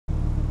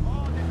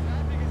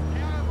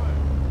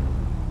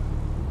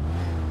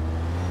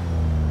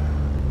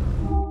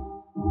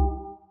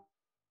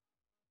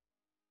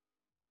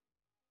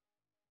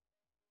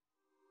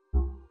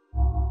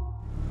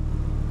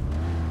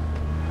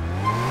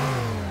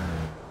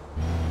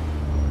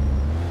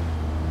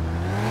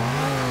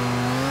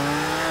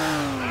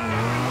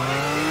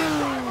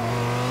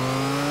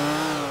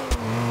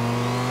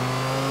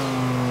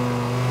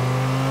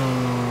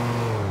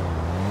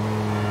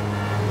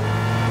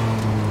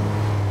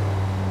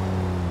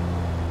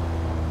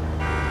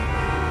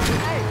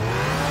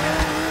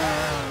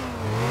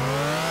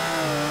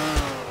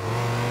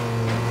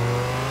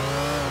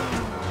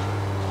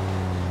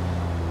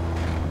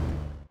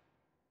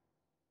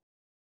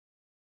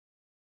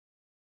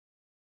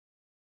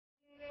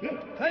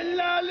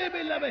Hella, libby,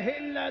 labba,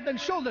 hella, then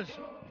shoulders.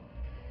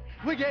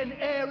 We're getting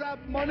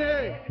Arab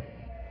money.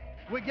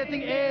 We're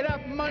getting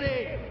Arab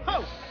money.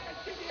 Ho!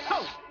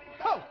 Ho!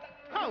 Ho!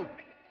 Ho!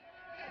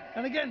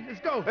 And again,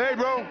 let's go. Hey,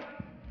 bro.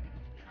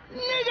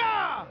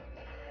 Nigga!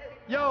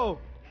 Yo,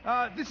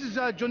 this is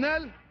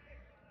Jonelle.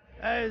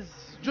 As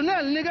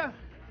Jonelle, nigga.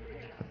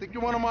 I think you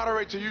want to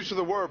moderate your use of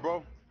the word,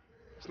 bro.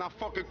 It's not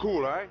fucking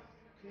cool, all right?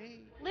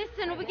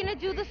 Listen, are we gonna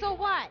do this or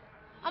what?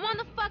 I'm on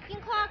the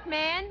fucking clock,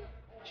 man.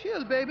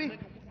 Chill, baby.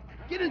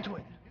 Get into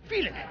it.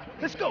 Feel it.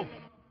 Let's go.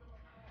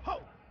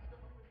 Ho!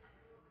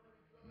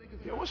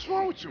 Yo, what's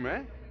wrong with you,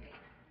 man?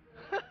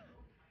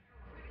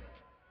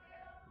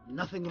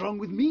 Nothing wrong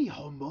with me,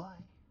 homeboy.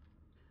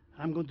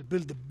 I'm going to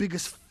build the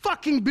biggest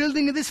fucking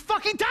building in this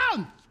fucking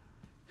town!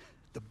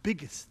 The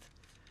biggest.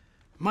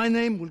 My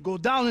name will go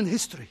down in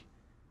history.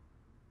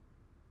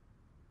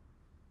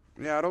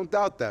 Yeah, I don't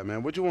doubt that,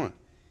 man. What you want?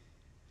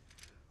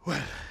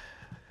 Well,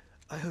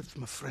 I heard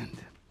from a friend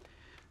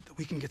that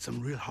we can get some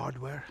real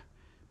hardware.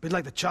 Bit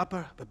like the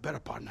chopper, but better,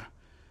 partner.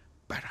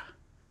 Better.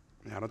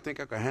 Yeah, I don't think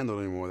I can handle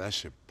any more of that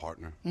shit,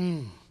 partner.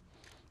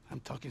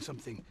 I'm talking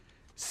something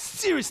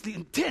seriously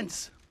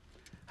intense.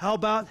 How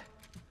about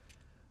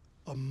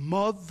a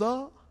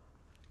mother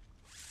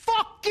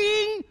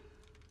fucking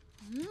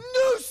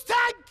news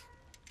tank?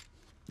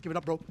 Give it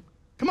up, bro.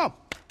 Come on.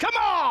 Come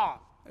on!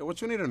 Hey,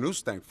 what you need a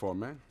news tank for,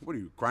 man? What are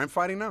you, crime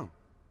fighting now?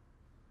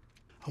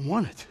 I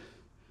want it.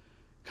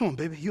 Come on,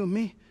 baby, you and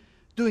me,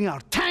 doing our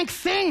tank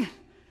thing,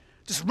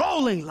 just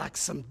rolling like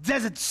some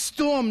Desert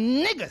Storm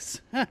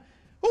niggas. Huh?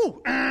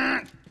 Ooh,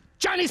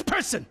 Chinese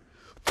person.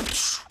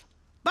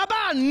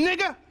 Bye-bye,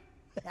 nigga.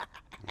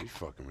 You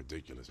fucking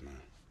ridiculous, man.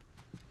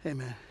 Hey,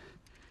 man.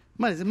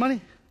 Money, is it money?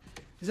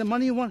 Is that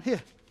money you want?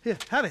 Here,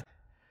 have it.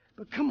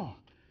 But come on,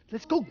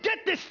 let's go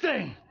get this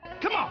thing.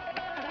 Come on,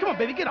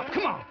 baby, get up,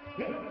 come on.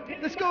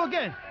 Let's go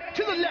again,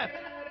 to the left.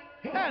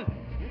 And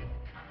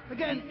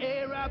again,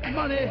 Arab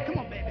money. Come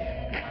on,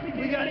 baby.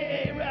 We got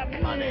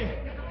Arab money.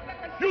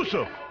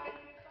 Yusuf!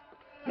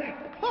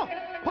 Oh,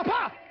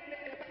 Papa!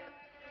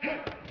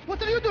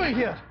 What are you doing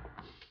here?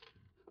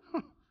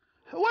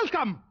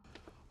 Welcome.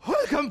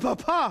 Welcome,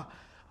 Papa.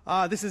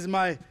 This is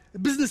my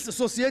business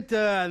associate,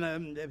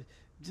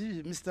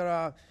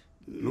 Mr.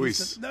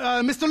 Luis.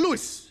 Mr.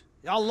 Luis.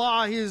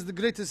 Allah, he is the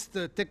greatest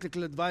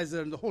technical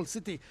advisor in the whole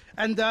city.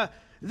 And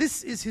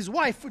this is his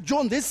wife,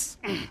 Jaundice.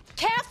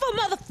 Careful,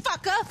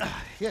 motherfucker!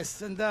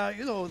 Yes, and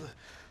you know,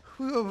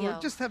 we were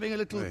just having a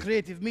little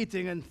creative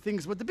meeting and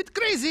things went a bit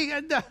crazy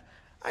and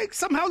I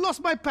somehow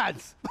lost my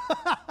pants.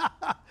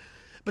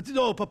 But you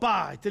know,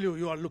 Papa, I tell you,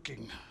 you're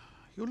looking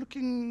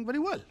very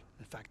well,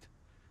 in fact.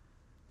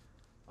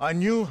 I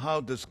knew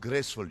how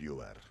disgraceful you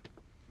were,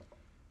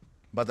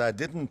 but I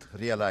didn't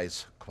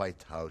realize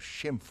quite how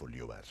shameful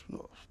you were.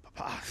 No,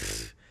 Papa,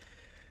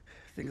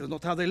 things are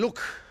not how they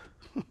look.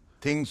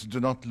 Things do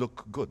not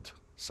look good,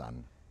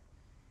 son.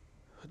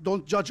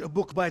 Don't judge a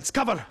book by its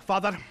cover,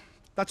 Father.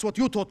 That's what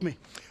you taught me.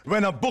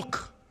 When a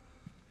book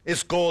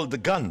is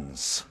called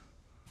guns,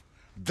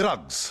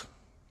 drugs,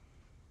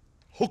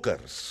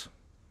 hookers,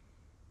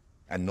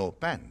 and no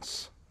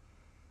pants,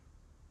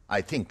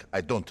 I think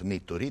I don't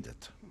need to read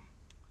it.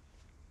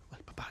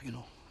 Well, Papa, you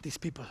know, these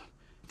people,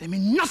 they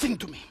mean nothing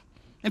to me.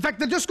 In fact,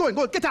 they're just going.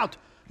 Go, get out.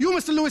 You,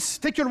 Mr. Lewis,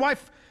 take your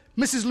wife,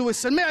 Mrs.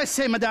 Lewis, and may I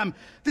say, Madame,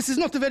 this is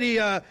not a very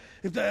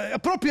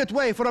appropriate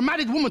way for a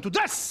married woman to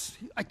dress.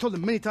 I told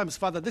them many times,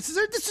 Father, this is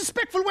a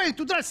disrespectful way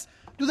to dress.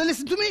 Do they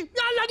listen to me?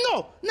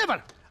 No,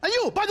 never. And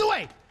you, by the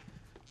way,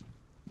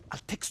 I'll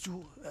text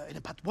you in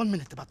about 1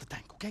 minute about the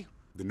tank, okay?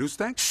 The news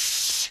tank?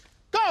 Shh!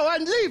 Go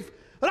and leave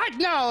right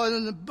now.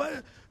 And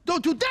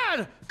don't you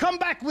dare come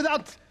back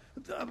without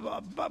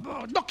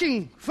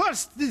knocking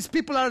first. These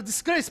people are a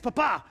disgrace,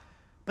 Papa.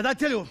 But I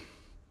tell you,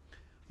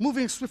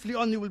 moving swiftly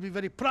on, you will be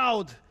very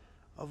proud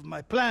of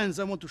my plans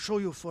I want to show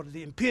you for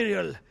the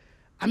Imperial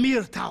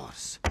Amir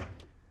Towers.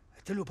 I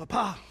tell you,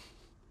 Papa,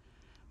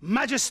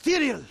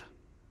 magisterial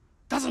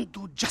doesn't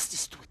do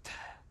justice to it.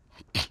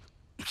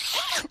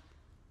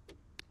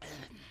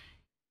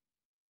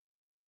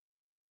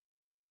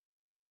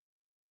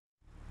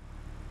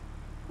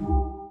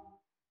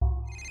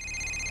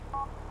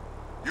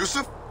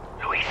 Yusuf?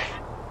 Luis,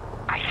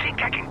 I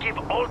think I can give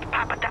old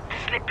Papa that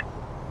slip.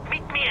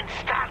 Meet me in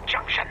Star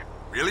Junction.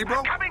 Really, bro?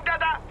 I'm coming,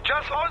 Dada.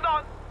 Just hold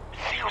on.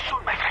 See you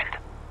soon, my friend.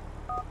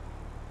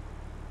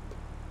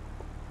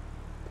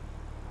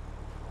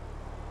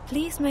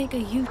 Please make a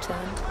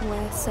U-turn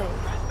where safe.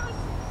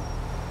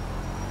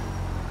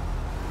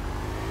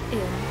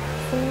 In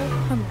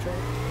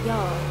 400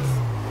 yards,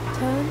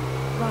 turn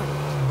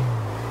right.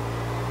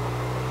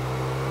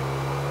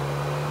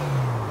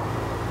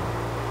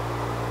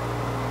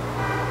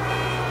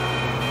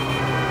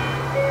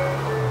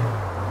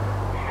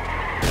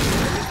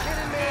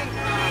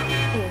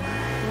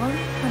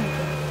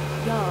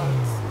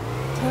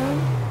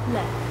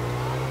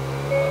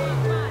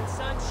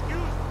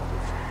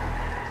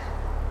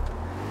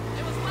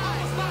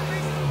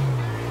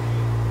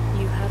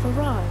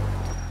 Arrived.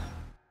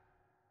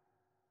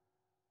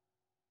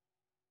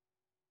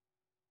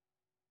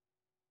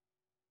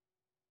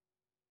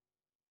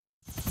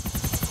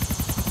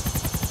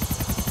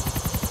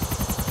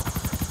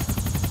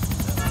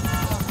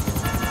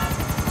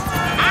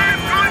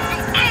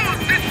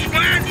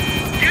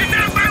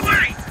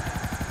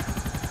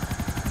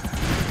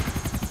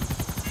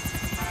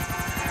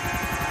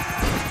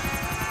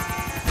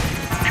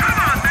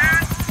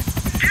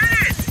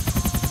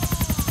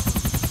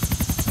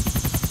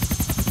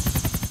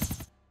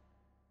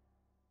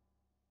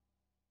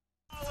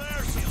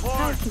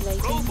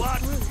 Calculating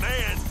robot route.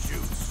 man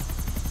juice.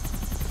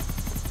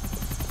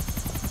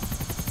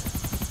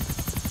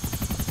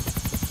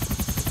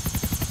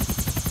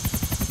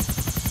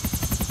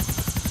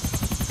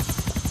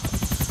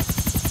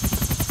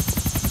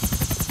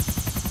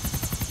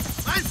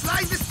 I'm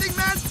flying this thing,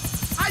 man.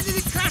 I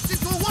nearly crashed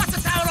into a water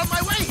tower on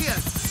my way here.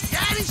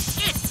 Scary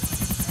shit.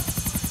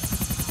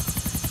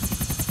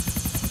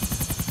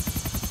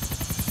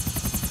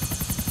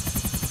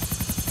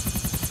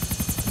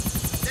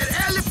 They're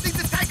airlifting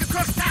the tank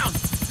across town.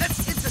 Let's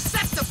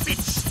intercept the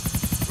bitch.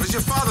 Where's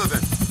your father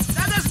then?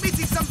 Nana's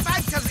meeting some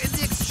bankers in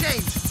the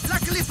exchange.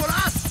 Luckily for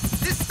us,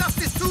 this stuff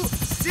is too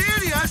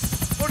serious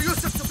for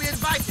Yusuf to be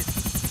invited.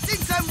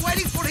 Thinks I'm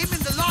waiting for him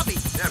in the lobby.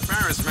 Yeah,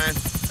 parents, man.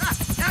 Ah,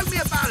 tell me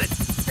about it.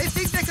 They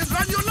think they can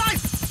run your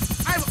life.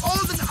 I'm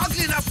old and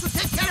ugly enough to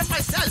take care of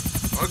myself.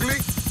 Ugly?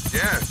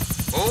 Yeah.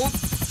 Old?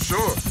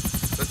 Sure.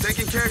 But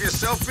taking care of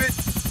yourself bit?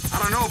 I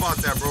don't know about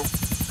that, bro.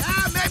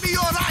 Ah, maybe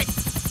you're right.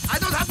 I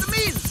don't have the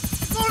means.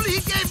 If only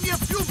he gave me a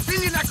few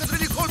billion I could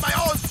really call my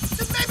own,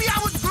 then maybe I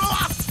would grow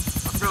up.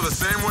 I feel the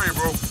same way,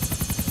 bro.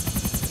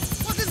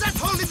 What is that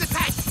hole in the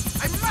tank?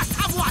 I must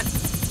have one.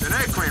 An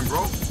air crane,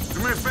 bro. Do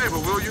me a favor,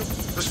 will you?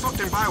 Just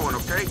fucking buy one,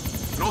 okay?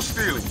 No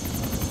stealing.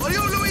 For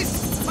you, Luis,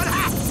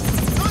 perhaps.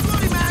 Don't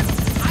worry, man.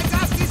 I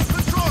got these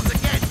controls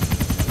again.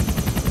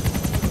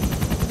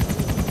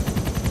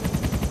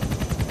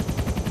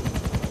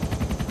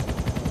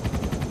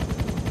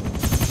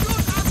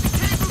 Shoot out the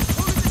cables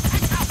pulling the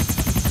tank out.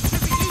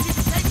 Should be easy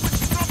to take when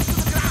she drops to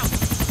the ground.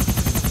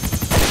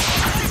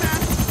 Hey, man.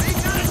 They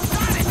got it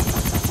started.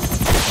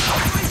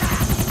 Right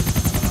there.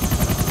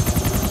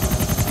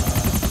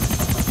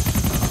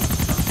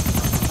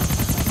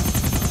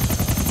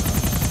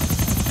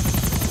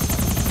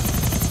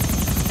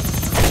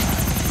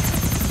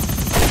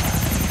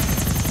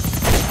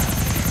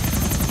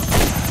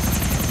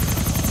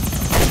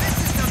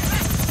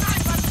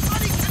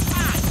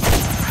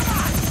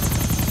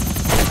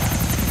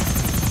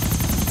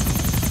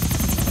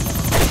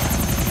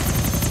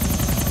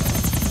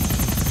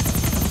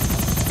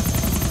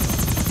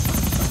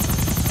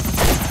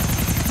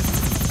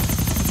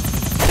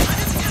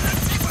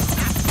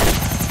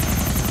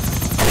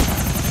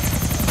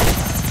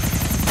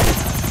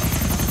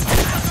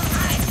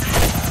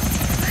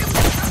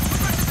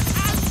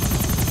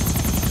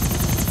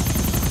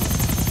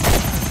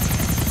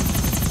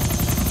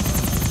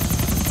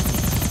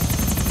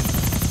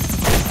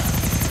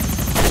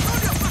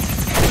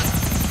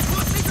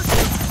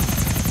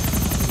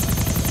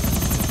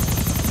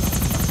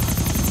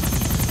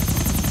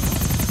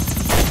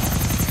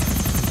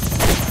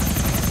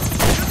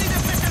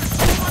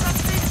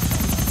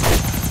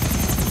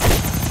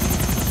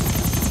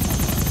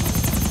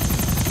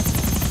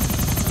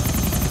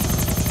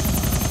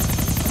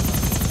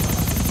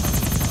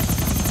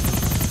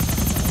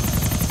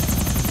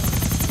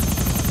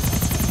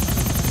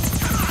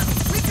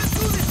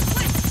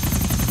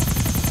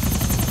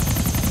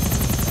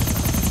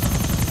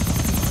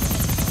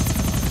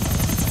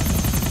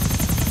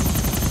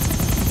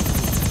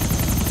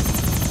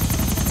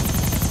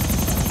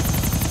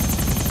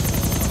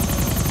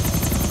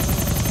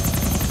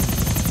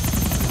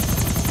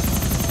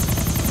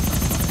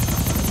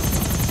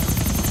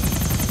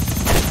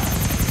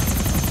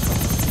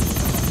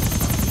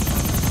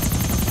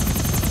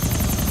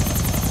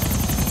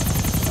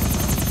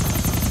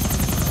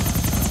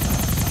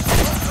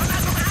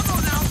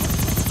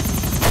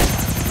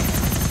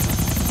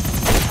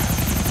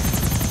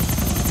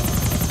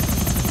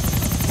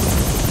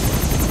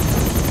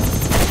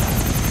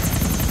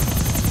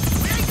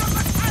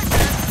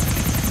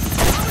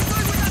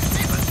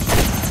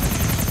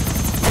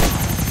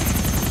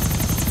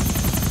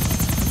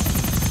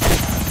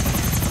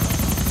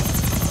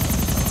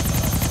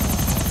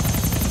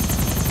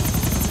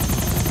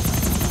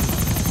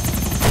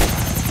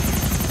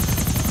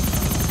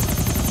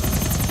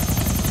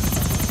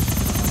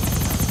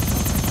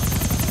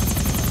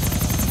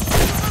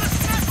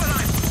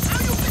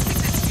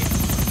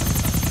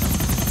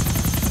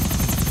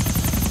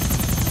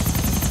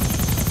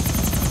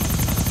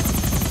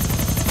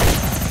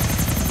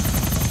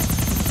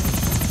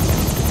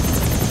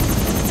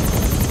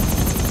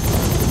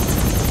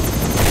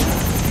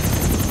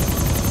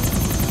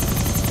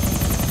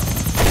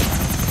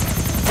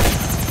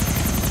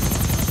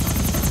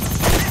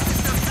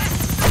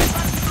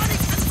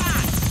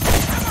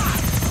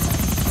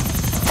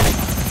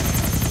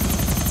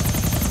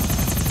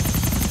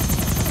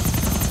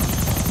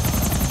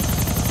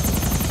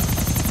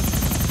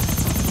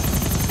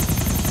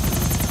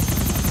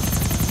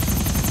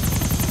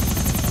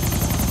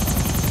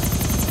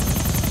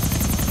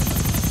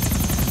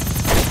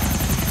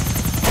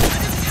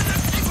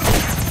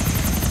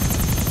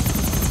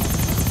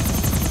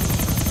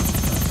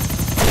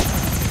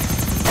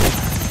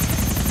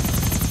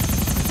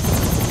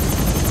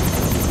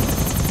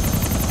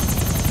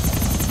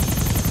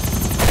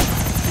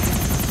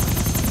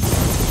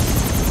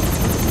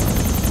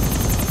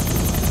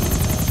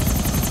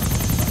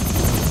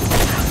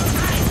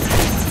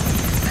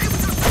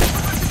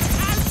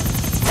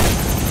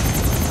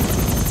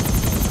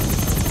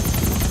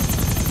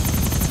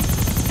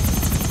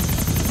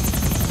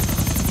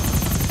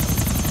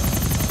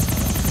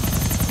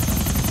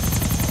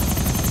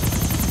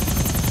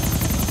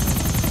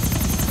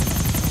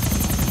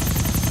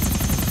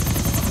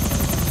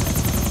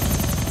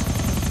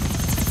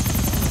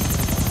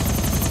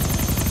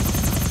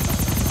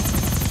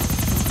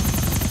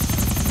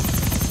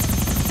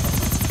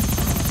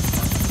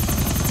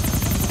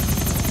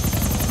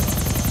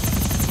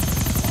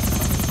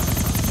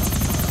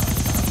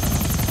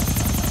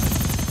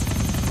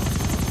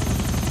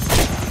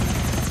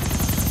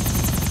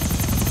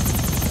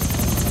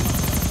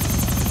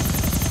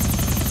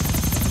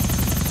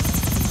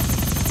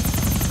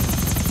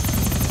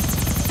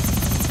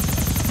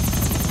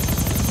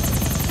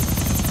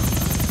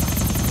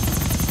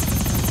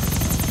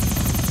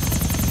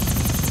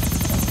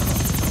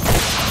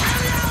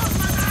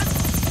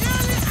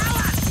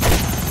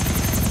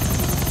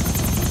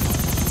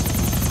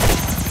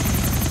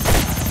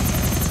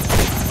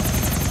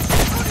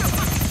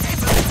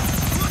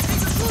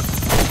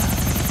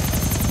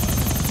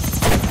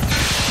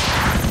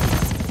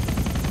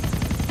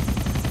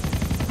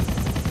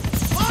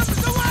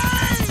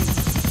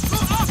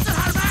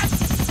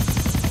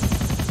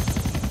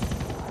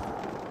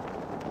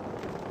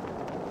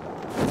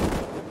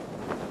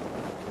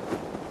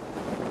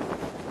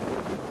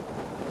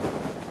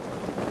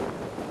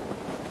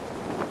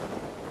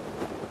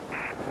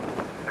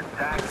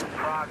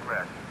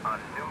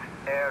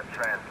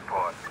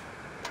 transport.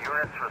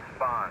 Units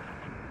respond.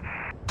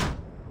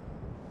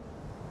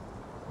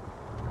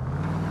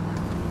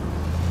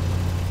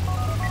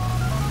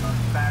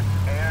 Dispatch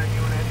air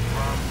unit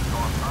from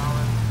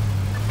Northumberland.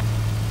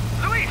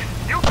 Luis,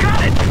 you got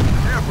it!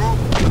 Yeah, bro.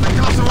 The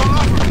cops are all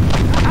over me.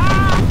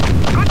 Ah!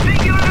 Good thing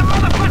you're in a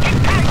motherfucking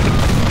tank!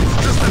 It's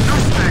just a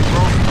news tank,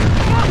 bro.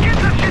 Look at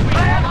the shit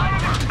plan!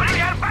 Bring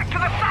her back to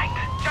the site!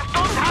 Just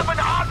don't have an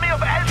army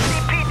of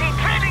LCPD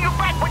trailing you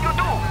back when you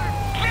do!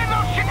 Clear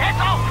those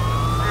shitheads off!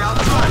 Hey, I'll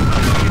try.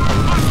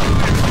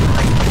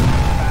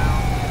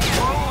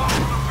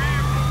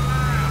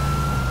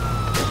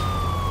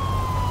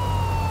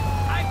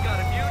 I've got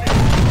immunity!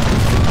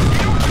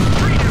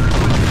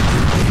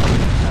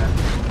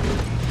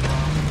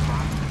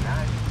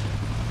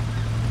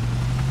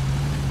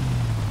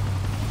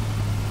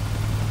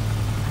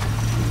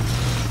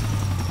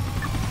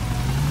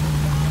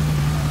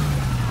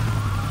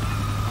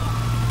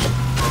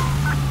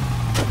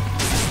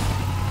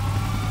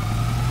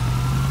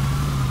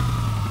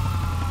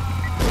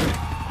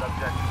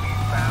 Subject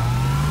eastbound.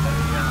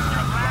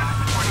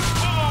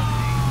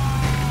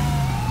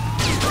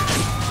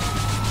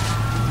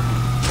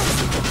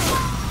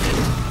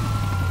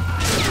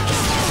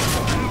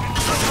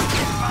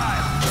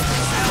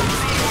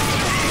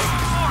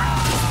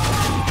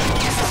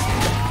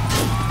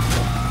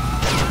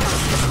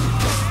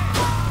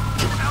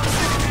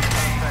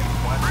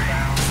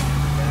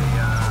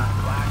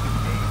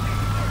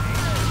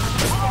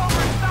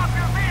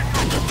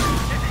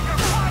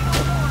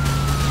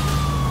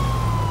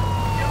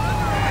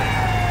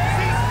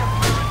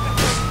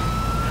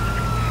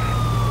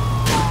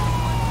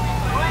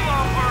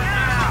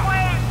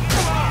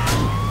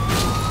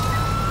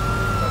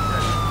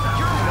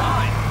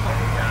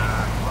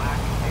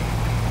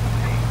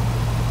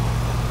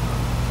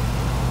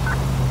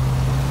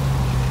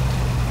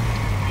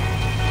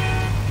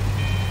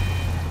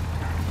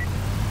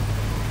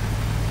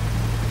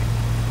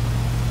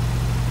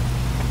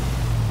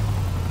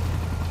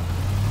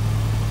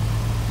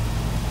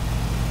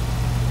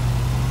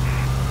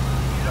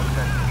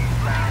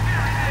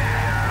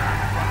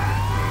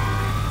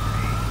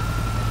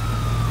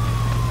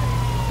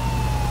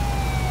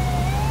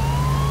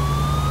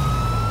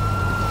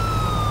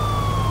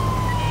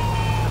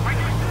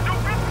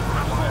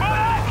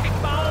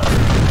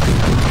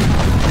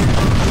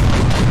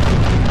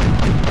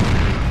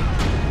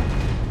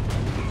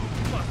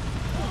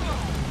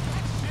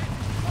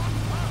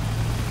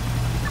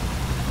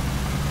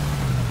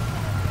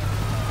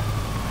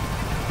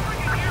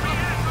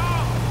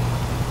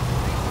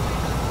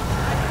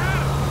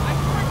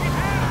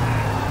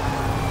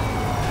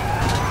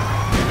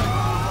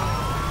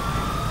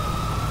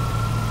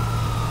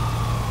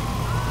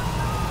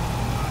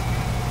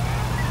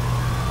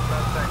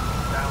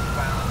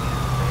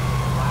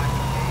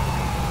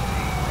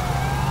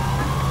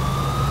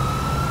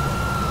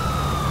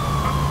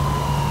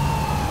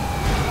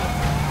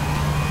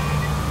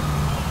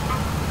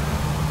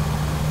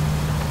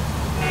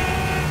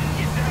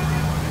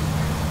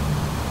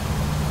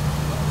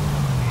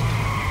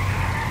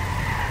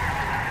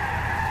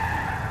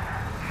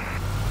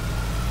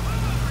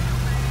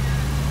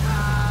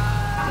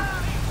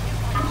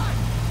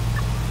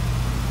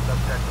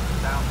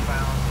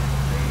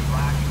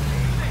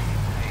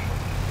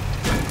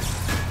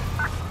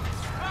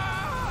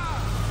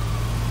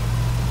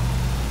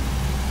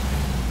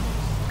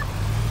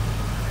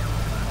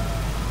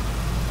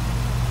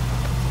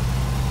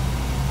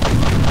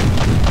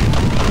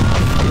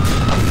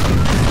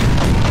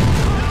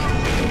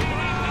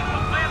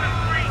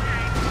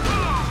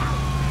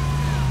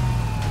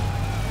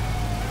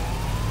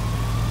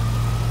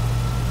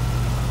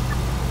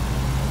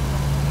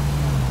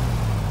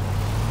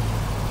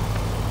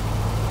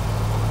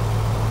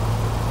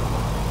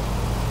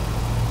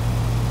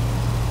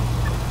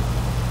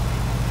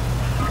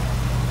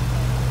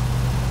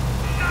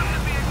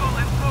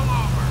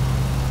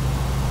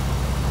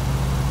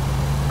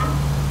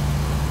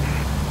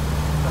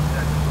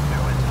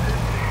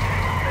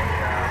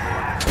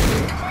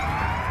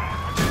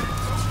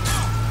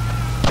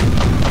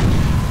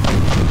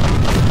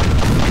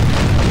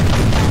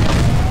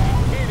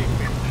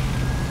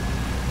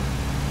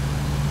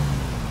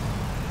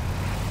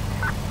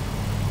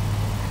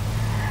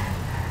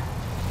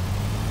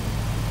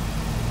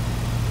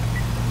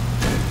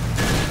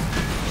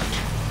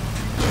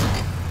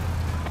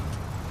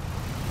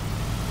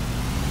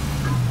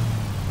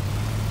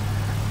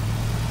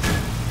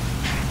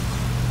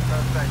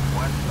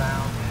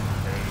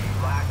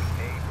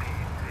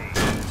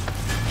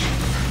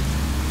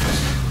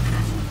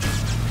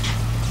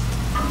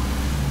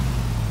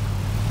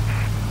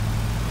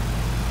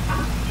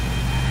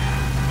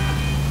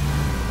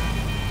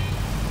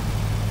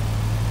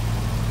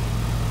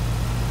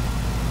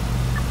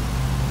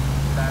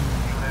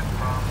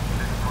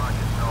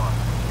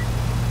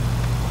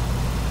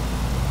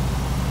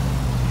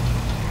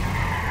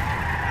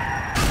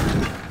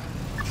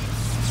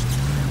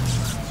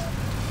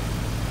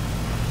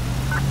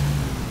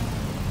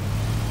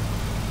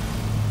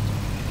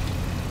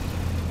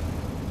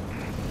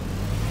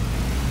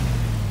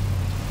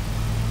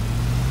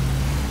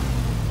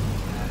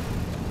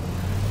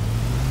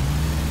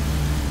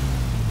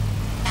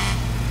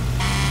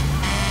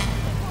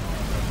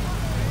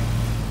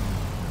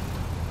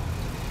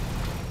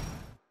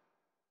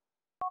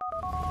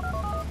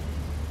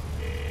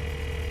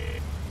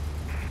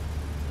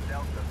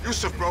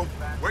 Yusuf, bro.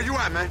 Where you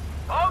at, man?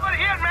 Over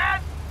here, man.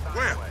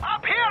 Where?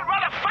 Up here,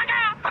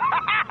 motherfucker!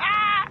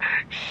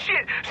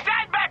 Shit,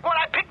 stand back while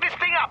I pick this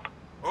thing up.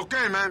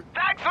 Okay, man.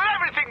 Thanks for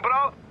everything,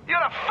 bro. You're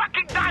a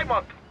fucking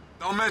diamond.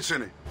 Don't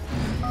mention it.